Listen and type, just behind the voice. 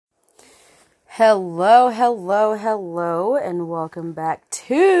Hello, hello, hello, and welcome back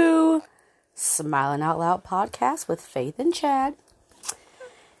to Smiling Out Loud Podcast with Faith and Chad.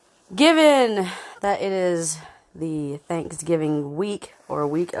 Given that it is the Thanksgiving week, or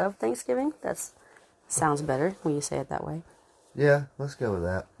week of Thanksgiving, that sounds better when you say it that way. Yeah, let's go with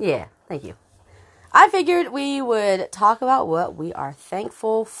that. Yeah, thank you. I figured we would talk about what we are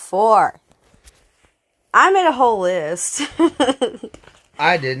thankful for. I made a whole list.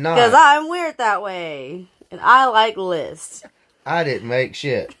 I did not. Because I'm weird that way. And I like lists. I didn't make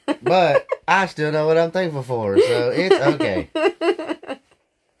shit. But I still know what I'm thankful for, so it's okay.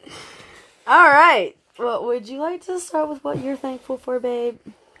 Alright. Well, would you like to start with what you're thankful for, babe?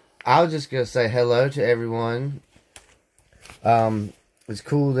 I was just going to say hello to everyone. It's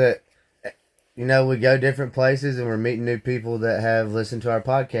cool that, we go different places and we're meeting new people that have listened to our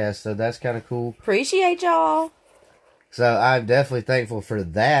podcast, so that's kind of cool. Appreciate y'all. So I'm definitely thankful for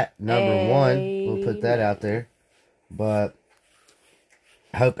that, number one. We'll put that out there. But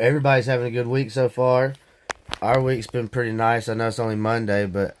I hope everybody's having a good week so far. Our week's been pretty nice. I know it's only Monday,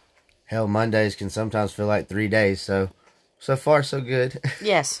 but hell, Mondays can sometimes feel like 3 days. So far, so good.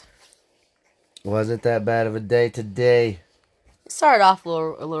 Yes. Wasn't that bad of a day today. It started off a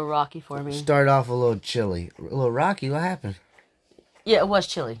little rocky for me. Started off a little chilly. A little rocky. What happened? Yeah, it was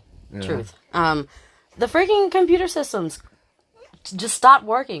chilly. Yeah. Truth. The freaking computer systems just stopped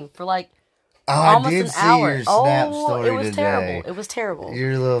working for almost an hour. Your snap story it was today. terrible. It was terrible.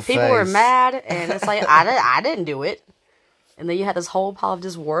 Your little People face. were mad, and it's like, I didn't do it. And then you had this whole pile of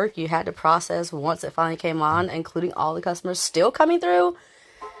just work you had to process once it finally came on, including all the customers still coming through.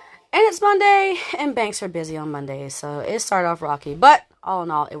 And it's Monday, and banks are busy on Mondays, so it started off rocky. But all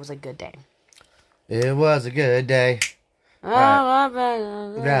in all, it was a good day. It was a good day.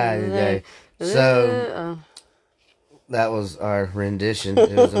 Right. So, that was our rendition.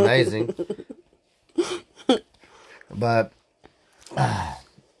 It was amazing. But, well,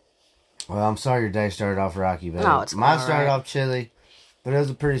 I'm sorry your day started off rocky, but no, it's mine started off chilly, but it was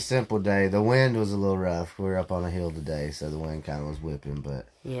a pretty simple day. The wind was a little rough. We were up on a hill today, so the wind kind of was whipping, but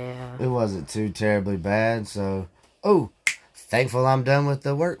yeah, it wasn't too terribly bad. So, thankful I'm done with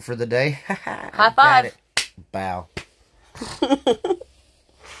the work for the day. High five. Bow.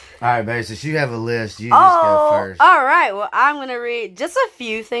 Alright, babe, since you have a list, you just go first. Alright, well, I'm going to read just a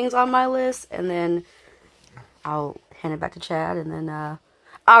few things on my list, and then I'll hand it back to Chad, and then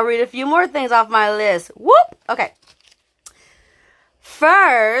I'll read a few more things off my list. Whoop! Okay.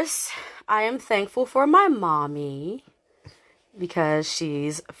 First, I am thankful for my mommy, because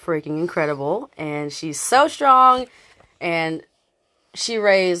she's freaking incredible, and she's so strong, and she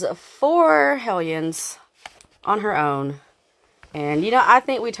raised 4 hellions on her own. And, I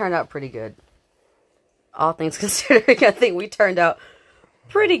think we turned out pretty good. All things considering, I think we turned out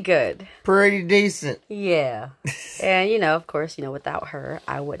pretty good. Pretty decent. Yeah. And, of course, without her,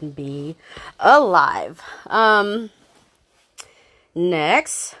 I wouldn't be alive.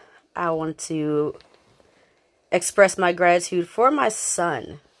 Next, I want to express my gratitude for my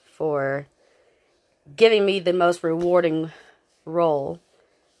son for giving me the most rewarding role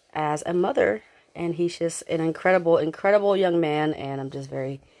as a mother. And he's just an incredible, incredible young man. And I'm just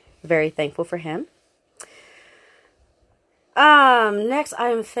very, very thankful for him. Next, I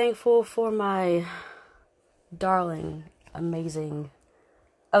am thankful for my darling, amazing,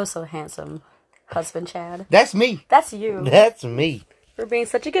 oh so handsome husband, Chad. That's me. That's you. That's me. For being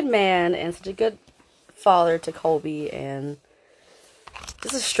such a good man and such a good father to Colby. And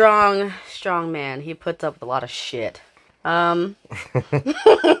just a strong, strong man. He puts up with a lot of shit. So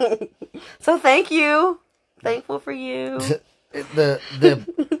thank you. Thankful for you. The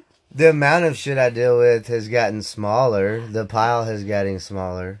amount of shit I deal with has gotten smaller. The pile has gotten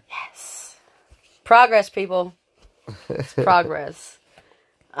smaller. Yes. Progress, people. It's progress.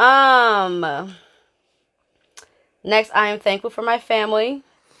 Next, I am thankful for my family.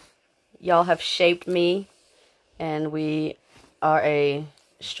 Y'all have shaped me, and we are a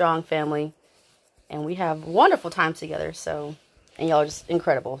strong family. And we have wonderful times together, and y'all are just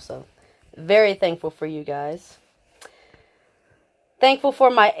incredible, so very thankful for you guys. Thankful for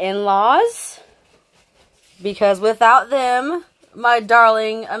my in-laws, because without them, my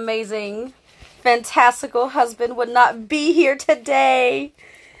darling, amazing, fantastical husband would not be here today.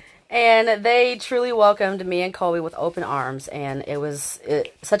 And they truly welcomed me and Colby with open arms, and it was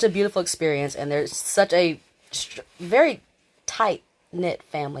such a beautiful experience, and there's such a very tight-knit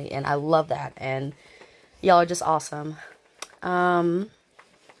family, and I love that, and y'all are just awesome. And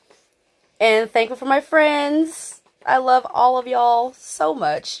thankful for my friends. I love all of y'all so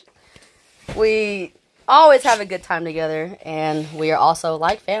much. We always have a good time together, and we are also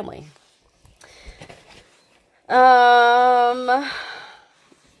like family.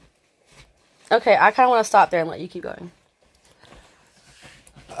 Okay, I kind of want to stop there and let you keep going.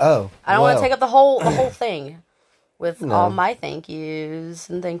 Oh, I don't want to take up the whole thing with No. all my thank yous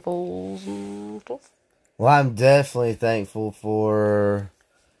and thankfuls and stuff. Well, I'm definitely thankful for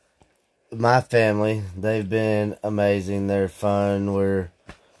my family. They've been amazing. They're fun.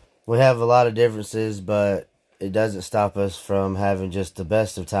 We have a lot of differences, but it doesn't stop us from having just the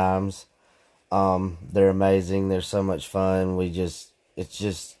best of times. They're amazing. They're so much fun. It's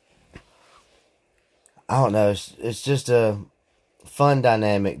just, I don't know. It's just a fun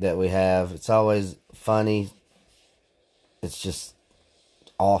dynamic that we have. It's always funny. It's just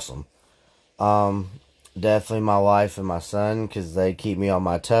awesome. Definitely my wife and my son, because they keep me on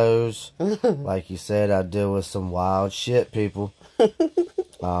my toes. Like you said, I deal with some wild shit, people.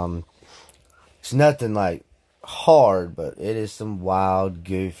 It's nothing like hard, but it is some wild,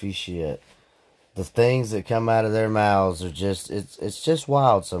 goofy shit. The things that come out of their mouths are just, it's just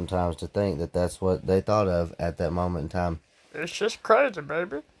wild sometimes to think that that's what they thought of at that moment in time. It's just crazy,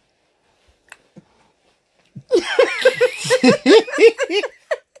 baby.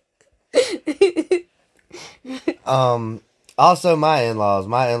 Also my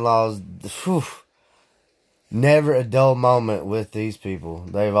in-laws. Whew, never a dull moment with these people.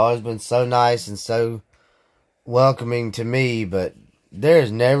 They've always been so nice and so welcoming to me, but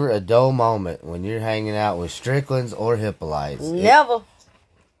there's never a dull moment when you're hanging out with Stricklands or Hippolytes. Never.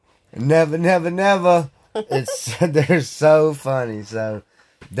 Never. They're so funny. So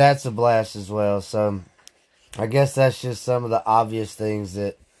that's a blast as well. So I guess that's just some of the obvious things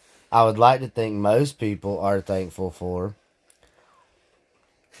that I would like to think most people are thankful for.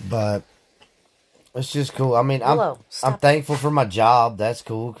 But it's just cool. I mean, I'm thankful for my job. That's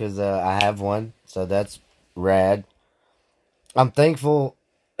cool because I have one. So that's rad. I'm thankful.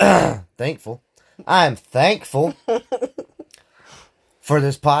 I am thankful for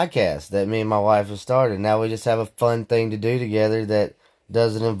this podcast that me and my wife have started. Now we just have a fun thing to do together that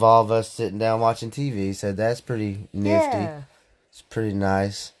doesn't involve us sitting down watching TV. So that's pretty nifty. Yeah. It's pretty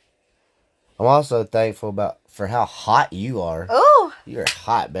nice. I'm also thankful for how hot you are. Oh, You're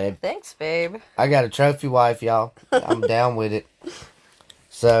hot, babe. thanks, babe. I got a trophy wife, y'all. I'm down with it.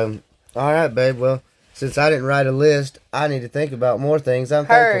 So, all right, babe. Well, since I didn't write a list, I need to think about more things I'm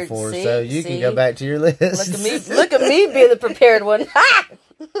thankful for. See? So you can go back to your list. Look at me being the prepared one. Ha!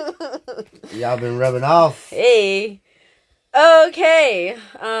 Y'all been rubbing off. Hey. Okay.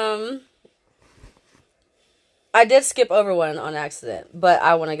 I did skip over one on accident, but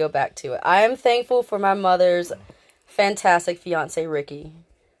I want to go back to it. I am thankful for my mother's fantastic fiance, Ricky,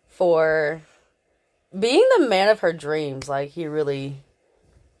 for being the man of her dreams. Like, he really,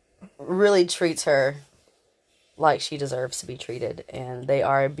 really treats her like she deserves to be treated. And they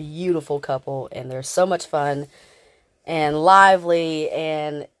are a beautiful couple, and they're so much fun and lively,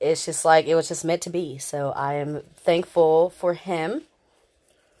 and it's just like, it was just meant to be. So I am thankful for him.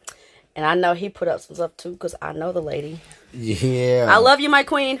 And I know he put up some stuff too, because I know the lady. Yeah. I love you, my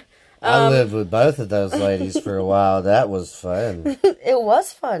queen. I lived with both of those ladies for a while. That was fun. It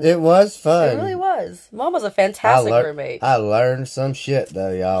was fun. It was fun. It really was. Mom was a fantastic roommate. I learned some shit,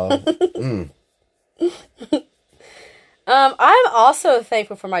 though, y'all. I'm also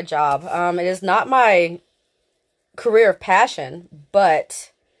thankful for my job. It is not my career of passion,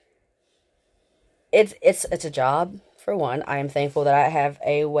 but it's a job. For one, I am thankful that I have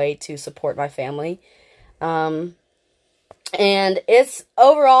a way to support my family. And it's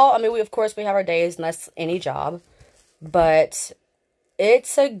overall, I mean, we have our days, and that's any job, but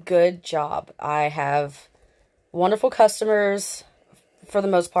it's a good job. I have wonderful customers for the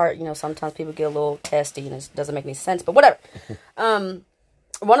most part. You know, sometimes people get a little testy and it doesn't make any sense, but whatever.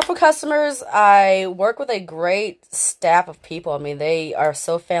 Wonderful customers. I work with a great staff of people. I mean, they are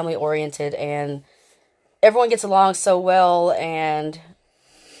so family oriented, and everyone gets along so well, and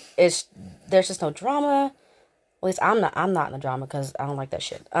there's just no drama. At least I'm not in the drama because I don't like that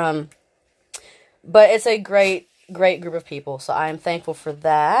shit. But it's a great group of people, so I am thankful for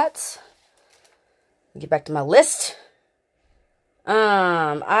that. Get back to my list.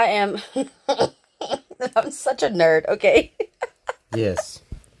 I am I'm such a nerd, okay? Yes.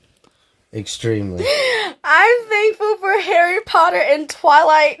 Extremely. I'm thankful for Harry Potter and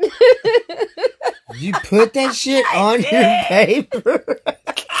Twilight. You put that shit on your paper?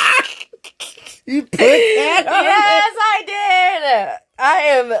 You put that on? Yes, I did. I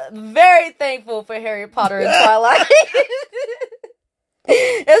am very thankful for Harry Potter and Twilight.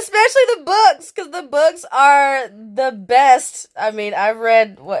 Especially the books, because the books are the best. I mean, I've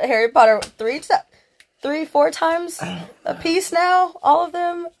read Harry Potter 4 times a piece now, all of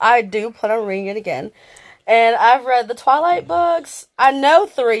them. I do plan on reading it again. And I've read the Twilight books. I know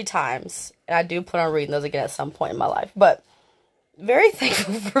 3 times. And I do plan on reading those again at some point in my life. But very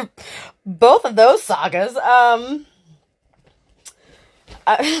thankful for both of those sagas. I'm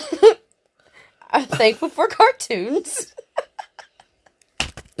thankful for cartoons.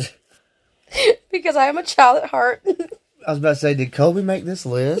 Because I am a child at heart. I was about to say, did Colby make this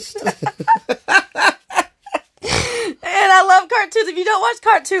list? And I love cartoons. If you don't watch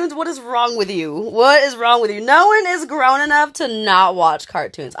cartoons, what is wrong with you? What is wrong with you? No one is grown enough to not watch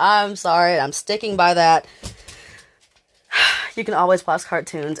cartoons. I'm sorry. I'm sticking by that. You can always watch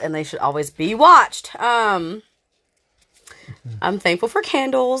cartoons, and they should always be watched. I'm thankful for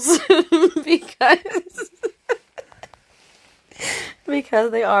candles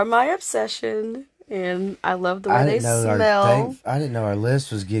because they are my obsession, and I love the way they smell. I didn't know our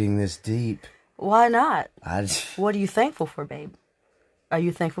list was getting this deep. Why not? What are you thankful for, babe? Are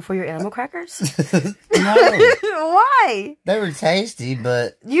you thankful for your animal crackers? No. Why? They were tasty,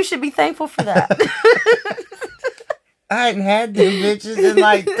 but... You should be thankful for that. I hadn't had them bitches in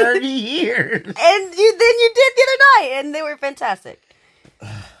like 30 years. And then you did the other night, and they were fantastic.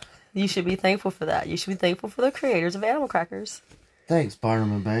 You should be thankful for that. You should be thankful for the creators of animal crackers. Thanks,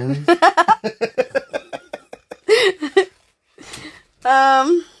 Barnum and Bailey.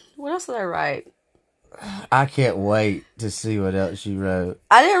 What else did I write? I can't wait to see what else you wrote.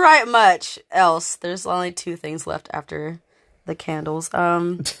 I didn't write much else. There's only 2 things left after the candles.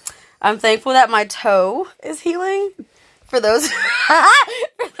 I'm thankful that my toe is healing. For those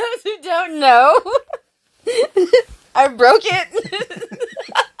who don't know, I broke it.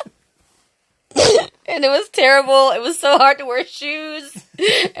 And it was terrible. It was so hard to wear shoes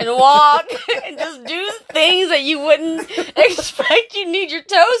and walk and just do things that you wouldn't expect you need your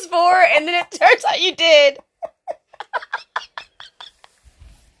toes for, and then it turns out you did.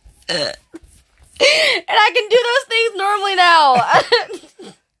 And I can do those things normally now.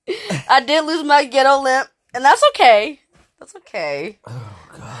 I did lose my ghetto limp, and that's okay. That's okay. Oh,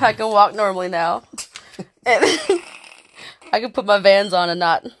 God. I can walk normally now. And I can put my Vans on and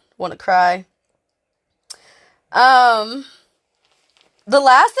not want to cry. The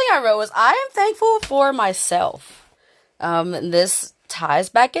last thing I wrote was, I am thankful for myself. This ties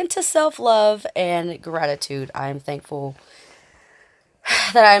back into self-love and gratitude. I am thankful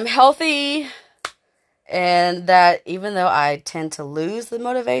that I'm healthy, and that even though I tend to lose the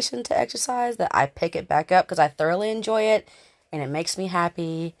motivation to exercise, that I pick it back up because I thoroughly enjoy it and it makes me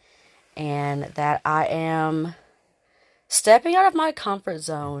happy, and that I am stepping out of my comfort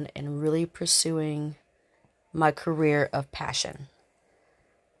zone and really pursuing my career of passion.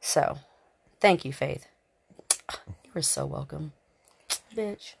 So, thank you, Faith. You were so welcome.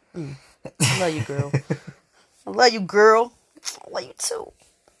 Bitch. I love you, girl. I love you, girl. I love you, too.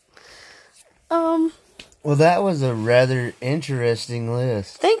 Well, that was a rather interesting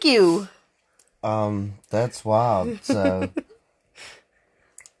list. Thank you. That's wild. So,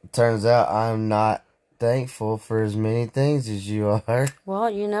 turns out I'm not thankful for as many things as you are. Well,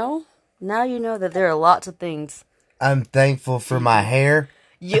 now you know that there are lots of things. I'm thankful for my hair.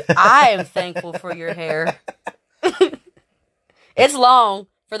 I am thankful for your hair. It's long.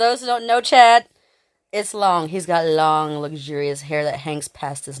 For those who don't know Chad, it's long. He's got long, luxurious hair that hangs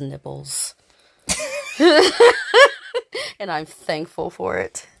past his nipples. And I'm thankful for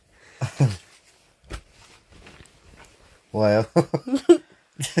it. Well,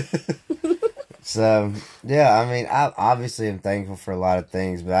 so, yeah, I mean, I obviously am thankful for a lot of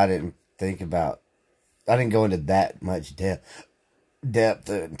things, but I didn't go into that much depth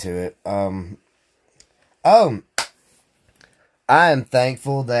into it. I am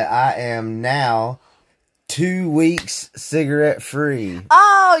thankful that I am now 2 weeks cigarette free.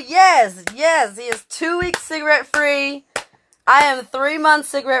 Oh, yes, he is 2 weeks cigarette free. I am 3 months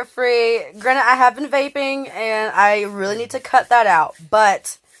cigarette free. Granted, I have been vaping, and I really need to cut that out,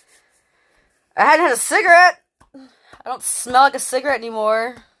 but I hadn't had a cigarette. I don't smell like a cigarette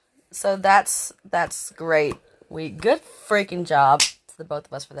anymore, so that's great. Good freaking job to the both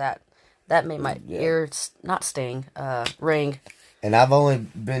of us for that. That made my ears not sting, ring. And I've only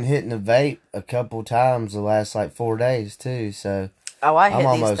been hitting the vape a couple times the last 4 days too, so I hit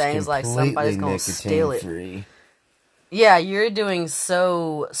I'm these things like somebody's gonna steal it. Free. Yeah, you're doing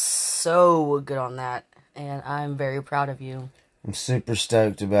so good on that, and I'm very proud of you. I'm super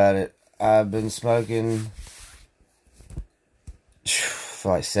stoked about it. I've been smoking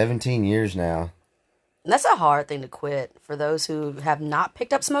for 17 years now. And that's a hard thing to quit. For those who have not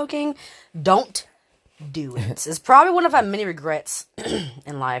picked up smoking, don't do it. It's probably one of my many regrets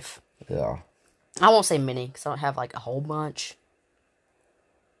in life. Yeah. I won't say many, because I don't have a whole bunch.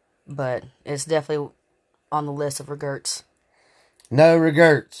 But it's definitely on the list of regrets. No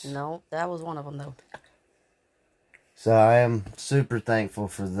regrets. No, that was one of them, though. So I am super thankful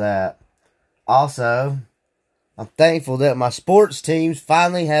for that. Also, I'm thankful that my sports teams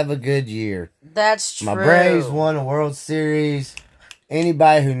finally have a good year. That's true. My Braves won a World Series.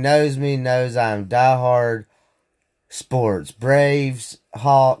 Anybody who knows me knows I'm diehard sports. Braves,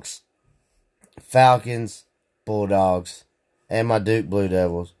 Hawks, Falcons, Bulldogs, and my Duke Blue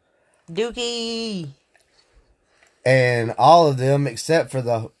Devils. Dookie. And all of them, except for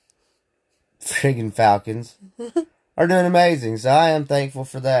the friggin' Falcons, are doing amazing. So I am thankful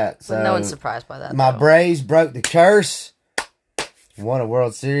for that. So no one's surprised by that. My Braves broke the curse. Won a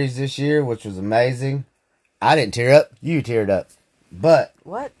World Series this year, which was amazing. I didn't tear up. You teared up. But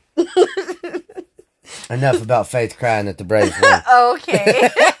what? Enough about Faith crying that the Braves won. Okay.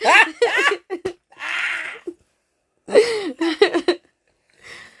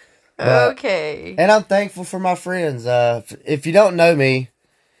 Okay. And I'm thankful for my friends. If you don't know me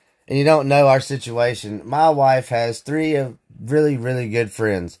and you don't know our situation, my wife has 3 really, really good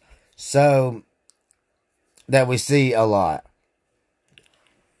friends. So that we see a lot.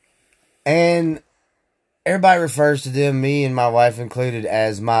 And everybody refers to them, me and my wife included,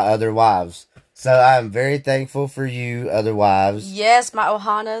 as my other wives. So I'm very thankful for you, other wives. Yes, my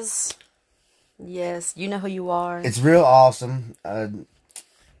Ohanas. Yes, you know who you are. It's real awesome. The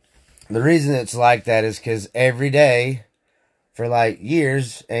reason it's like that is because every day, for like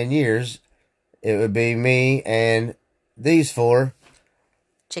years and years, it would be me and these 4.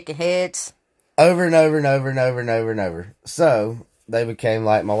 Chicken heads. Over and over and over and over and over and over. So, they became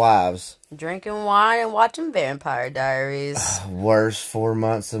like my wives. Drinking wine and watching Vampire Diaries. Worst 4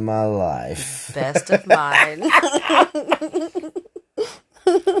 months of my life. Best of mine.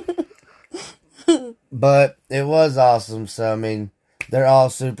 But it was awesome. So, I mean, they're all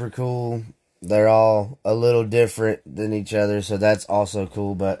super cool. They're all a little different than each other. So, that's also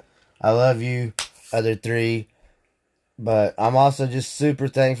cool. But I love you, other 3. But I'm also just super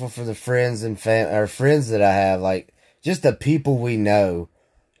thankful for the friends and friends that I have. Like, just the people we know.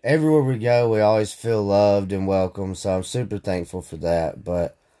 Everywhere we go, we always feel loved and welcome. So I'm super thankful for that.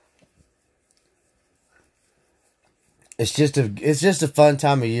 But it's just a fun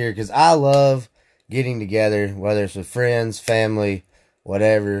time of year because I love getting together, whether it's with friends, family,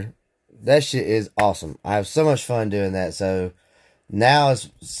 whatever. That shit is awesome. I have so much fun doing that. So now it's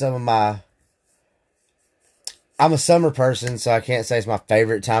I'm a summer person, so I can't say it's my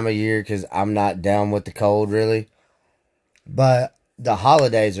favorite time of year because I'm not down with the cold, really. But the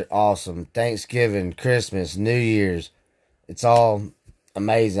holidays are awesome. Thanksgiving, Christmas, New Year's. It's all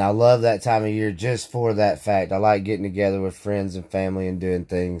amazing. I love that time of year just for that fact. I like getting together with friends and family and doing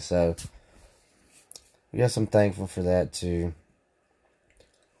things. So, I guess I'm thankful for that, too.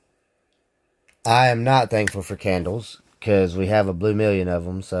 I am not thankful for candles because we have a blue million of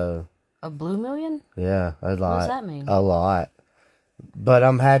them, so... A blue million? Yeah, a lot. What does that mean? A lot. But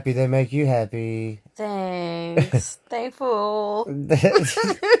I'm happy they make you happy. Thanks. Thankful.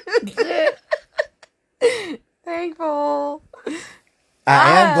 Thankful.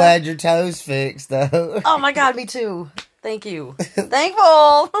 I am glad your toe's fixed, though. Oh my god, me too. Thank you.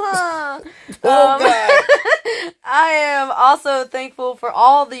 Thankful. God. I am also thankful for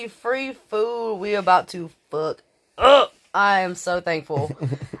all the free food we about to fuck up. I am so thankful.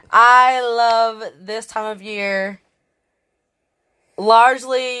 I love this time of year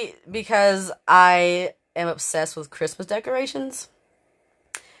largely because I am obsessed with Christmas decorations,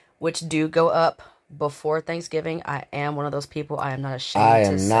 which do go up before Thanksgiving. I am one of those people. I am not ashamed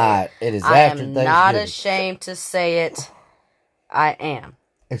to say it. I am not. It is after Thanksgiving. I am not ashamed to say it. I am.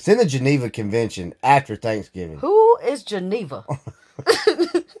 It's in the Geneva Convention after Thanksgiving. Who is Geneva?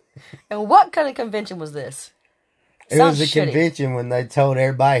 And what kind of convention was this? It was a convention when they told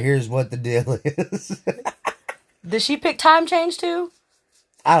everybody, here's what the deal is. Did she pick time change too?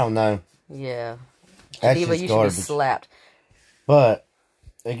 I don't know. Yeah. That's Geneva, just you garbage. should be slapped. But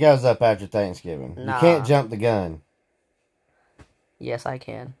it goes up after Thanksgiving. Nah. You can't jump the gun. Yes, I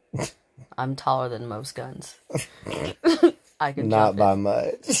can. I'm taller than most guns. I can Not jump by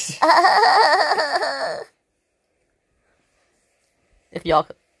it. much. If y'all...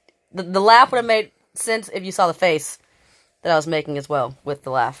 The laugh would have made sense if you saw the face that I was making as well with the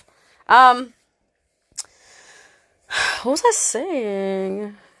laugh. What was I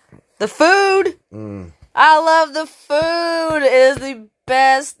saying? The food. I love the food. It is the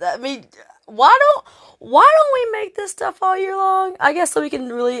best. I mean, why don't we make this stuff all year long? I guess so we can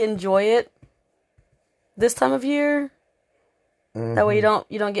really enjoy it this time of year. That way you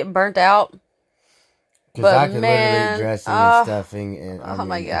don't get burnt out. Because I could literally eat dressing and stuffing and oh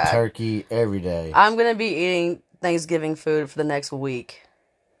my God. turkey every day. I'm going to be eating Thanksgiving food for the next week.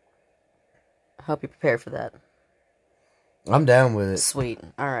 I hope you're prepared for that. I'm down with it. Sweet.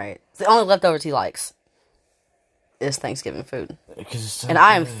 All right. It's the only leftovers he likes is Thanksgiving food. So and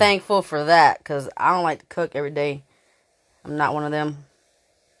I am thankful for that because I don't like to cook every day. I'm not one of them.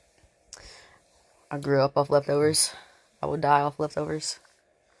 I grew up off leftovers. I would die off leftovers.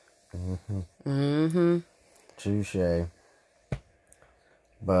 Touche.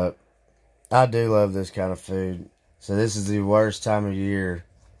 But I do love this kind of food. So this is the worst time of year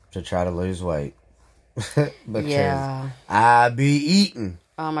to try to lose weight. Because I be eating.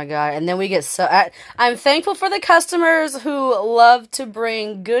 Oh my God. And then we get I'm thankful for the customers who love to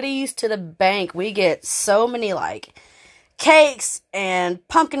bring goodies to the bank. We get so many like cakes and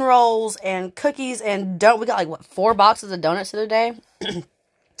pumpkin rolls and cookies and we got like 4 boxes of donuts the other day.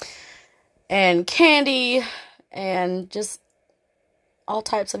 And candy and just all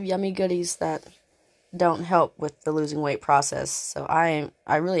types of yummy goodies that don't help with the losing weight process. So I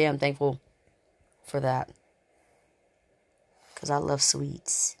really am thankful for that. Because I love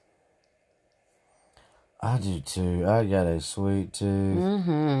sweets. I do too. I got a sweet tooth.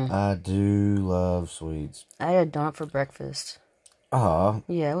 I do love sweets. I had a donut for breakfast. Oh.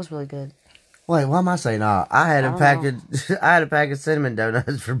 Yeah, it was really good. Wait, why am I saying I had a package of cinnamon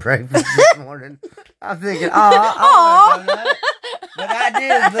donuts for breakfast this morning. I'm thinking, I want a donut. But I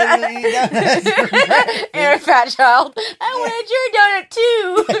did literally eat donuts for breakfast. You're a fat child. I wanted your donut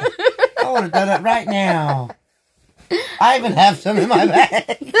too. I want a donut right now. I even have some in my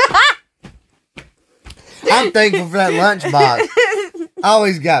bag. I'm thankful for that lunchbox. I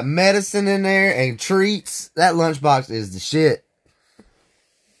always got medicine in there and treats. That lunchbox is the shit.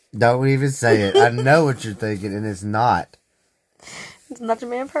 Don't even say it. I know what you're thinking, and it's not. It's not your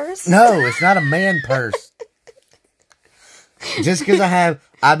man purse? No, it's not a man purse. Just because I have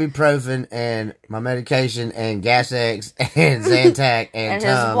ibuprofen and my medication and Gas X and Zantac and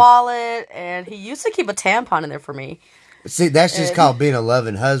his wallet, and he used to keep a tampon in there for me. See, that's just called being a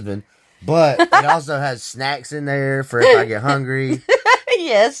loving husband. But it also has snacks in there for if I get hungry.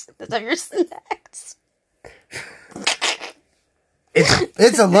 Yes, those are your snacks.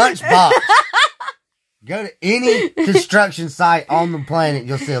 It's a lunchbox. Go to any construction site on the planet,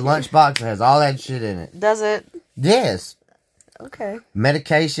 you'll see a lunchbox that has all that shit in it. Does it? Yes. Okay.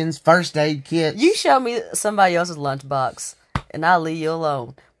 Medications, first aid kits. You show me somebody else's lunchbox, and I'll leave you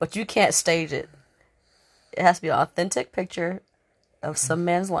alone. But you can't stage it. It has to be an authentic picture of some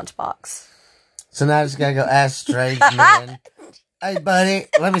man's lunchbox. So now I just gotta go ask Strange Man. Hey, buddy,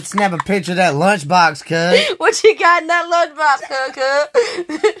 let me snap a picture of that lunchbox, cuz. What you got in that lunchbox,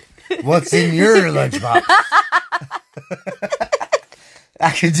 cuz? What's in your lunchbox?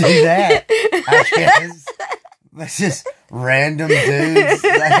 I could do that, I guess. That's just random dudes.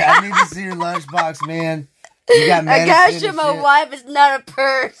 Like, I need to see your lunchbox, man. You got medicine. I got you, my wife is not a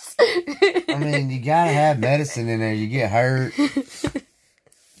purse. I mean, you gotta have medicine in there. You get hurt.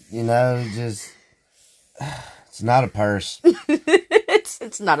 You know, just... It's not a purse.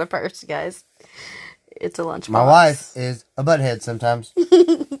 It's not a purse, guys. It's a lunchbox. My wife is a butthead sometimes.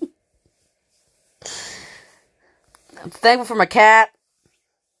 I'm thankful for my cat.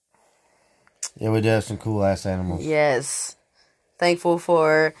 Yeah, we do have some cool-ass animals. Yes. Thankful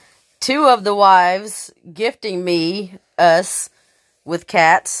for 2 of the wives gifting us, with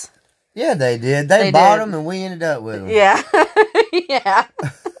cats. Yeah, they did. They bought them and we ended up with them. Yeah. Yeah.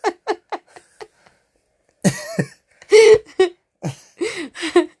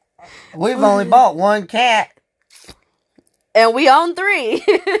 We've only bought 1 cat. And we own 3.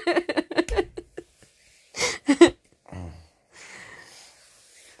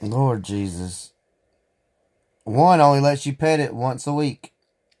 Lord Jesus. 1 only lets you pet it once a week.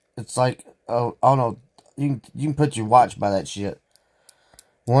 It's like, oh no, you can put your watch by that shit.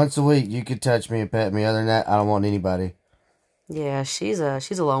 Once a week, you could touch me and pet me. Other than that, I don't want anybody. Yeah, she's a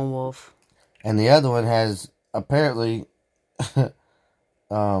lone wolf. And the other one has, apparently,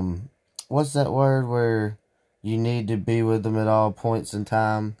 what's that word where you need to be with them at all points in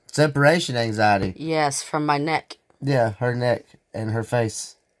time? Separation anxiety. Yes, from my neck. Yeah, her neck and her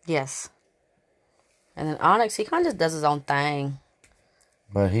face. Yes. And then Onyx, he kind of just does his own thing.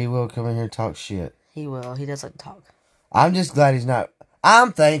 But he will come in here and talk shit. He will. He does like to talk. I'm just glad he's not...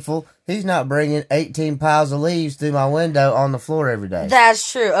 I'm thankful he's not bringing 18 piles of leaves through my window on the floor every day.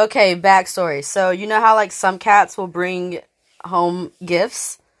 That's true. Okay, backstory. So, you know how, like, some cats will bring home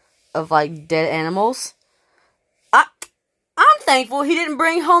gifts of, like, dead animals? I'm thankful he didn't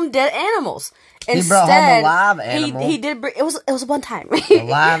bring home dead animals. He brought home a live animal. He did bring, it was one time. A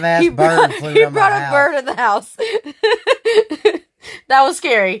live ass bird flew He to my brought a house. bird in the house. That was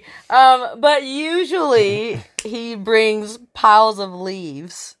scary. But usually he brings piles of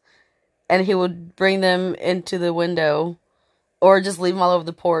leaves and he would bring them into the window or just leave them all over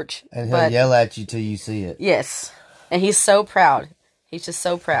the porch. And he'll yell at you till you see it. Yes. And he's so proud. He's just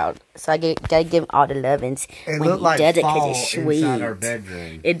so proud. So I gotta give him all the lovins It when looked he like does it fall because it's sweet. inside our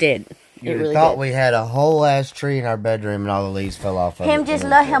bedroom. It did. You It really thought did. we had a whole ass tree in our bedroom and all the leaves fell off of it. Him just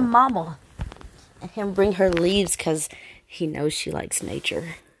love him mama. And him bring her leaves because he knows she likes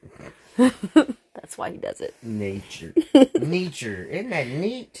nature. That's why he does it. Nature. Nature. Isn't that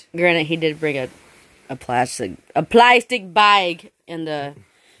neat? Granted, he did bring a plastic bag in the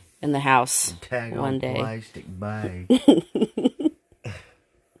house Tag one on day. plastic bag.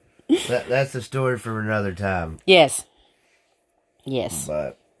 That's the story for another time. Yes. Yes.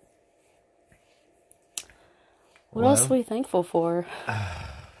 But What else are we thankful for?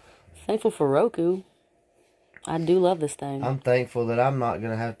 Thankful for Roku. I do love this thing. I'm thankful that I'm not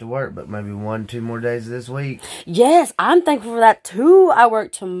going to have to work, but maybe 1-2 more days this week. Yes, I'm thankful for that too. I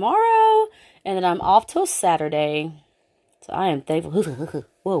work tomorrow, and then I'm off till Saturday. So I am thankful.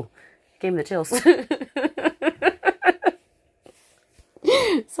 Whoa, gave me the chills.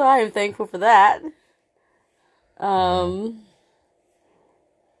 So I am thankful for that.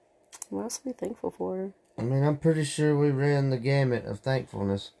 What else are we thankful for? I mean, I'm pretty sure we ran the gamut of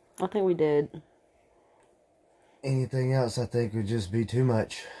thankfulness. I think we did. Anything else, I think, would just be too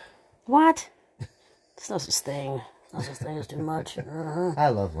much. What? There's no such thing. No such thing as too much. I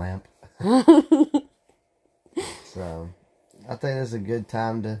love Lamp. So, I think that's a good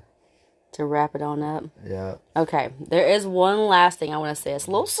time To wrap it on up. yeah. Okay, there is one last thing I want to say. It's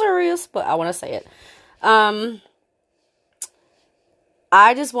a little serious, but I want to say it.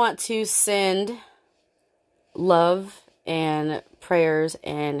 I just want to send love and prayers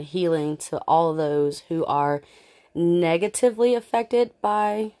and healing to all of those who are negatively affected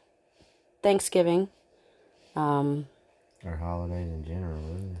by Thanksgiving. Or holidays in general,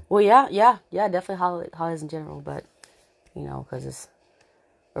 really. Well, yeah, definitely holidays in general, but, you know, because it's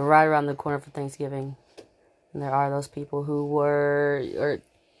right around the corner for Thanksgiving. And there are those people who were, or,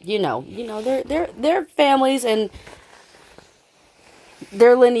 you know, their families and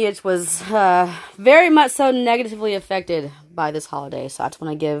their lineage was very much so negatively affected by this holiday. So I just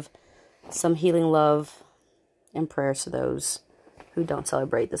want to give some healing love and prayers to those who don't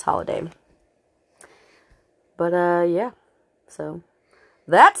celebrate this holiday. But, yeah. So,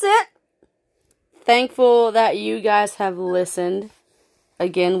 that's it. Thankful that you guys have listened.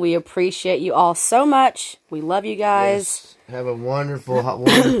 Again, we appreciate you all so much. We love you guys. Yes. Have a wonderful,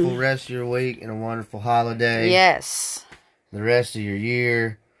 wonderful rest of your week and a wonderful holiday. Yes. The rest of your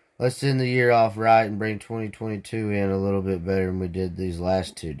year. Let's end the year off right and bring 2022 in a little bit better than we did these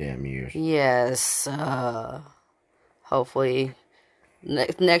last 2 damn years. Yes. Hopefully,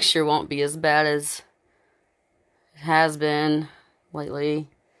 next year won't be as bad as it has been lately.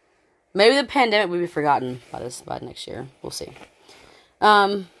 Maybe the pandemic will be forgotten by next year. We'll see.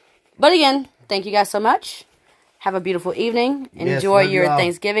 But again, thank you guys so much. Have a beautiful evening. Enjoy your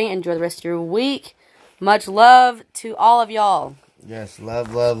Thanksgiving. Enjoy the rest of your week. Much love to all of y'all. Yes,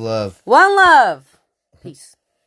 love, love, love. One love. Peace.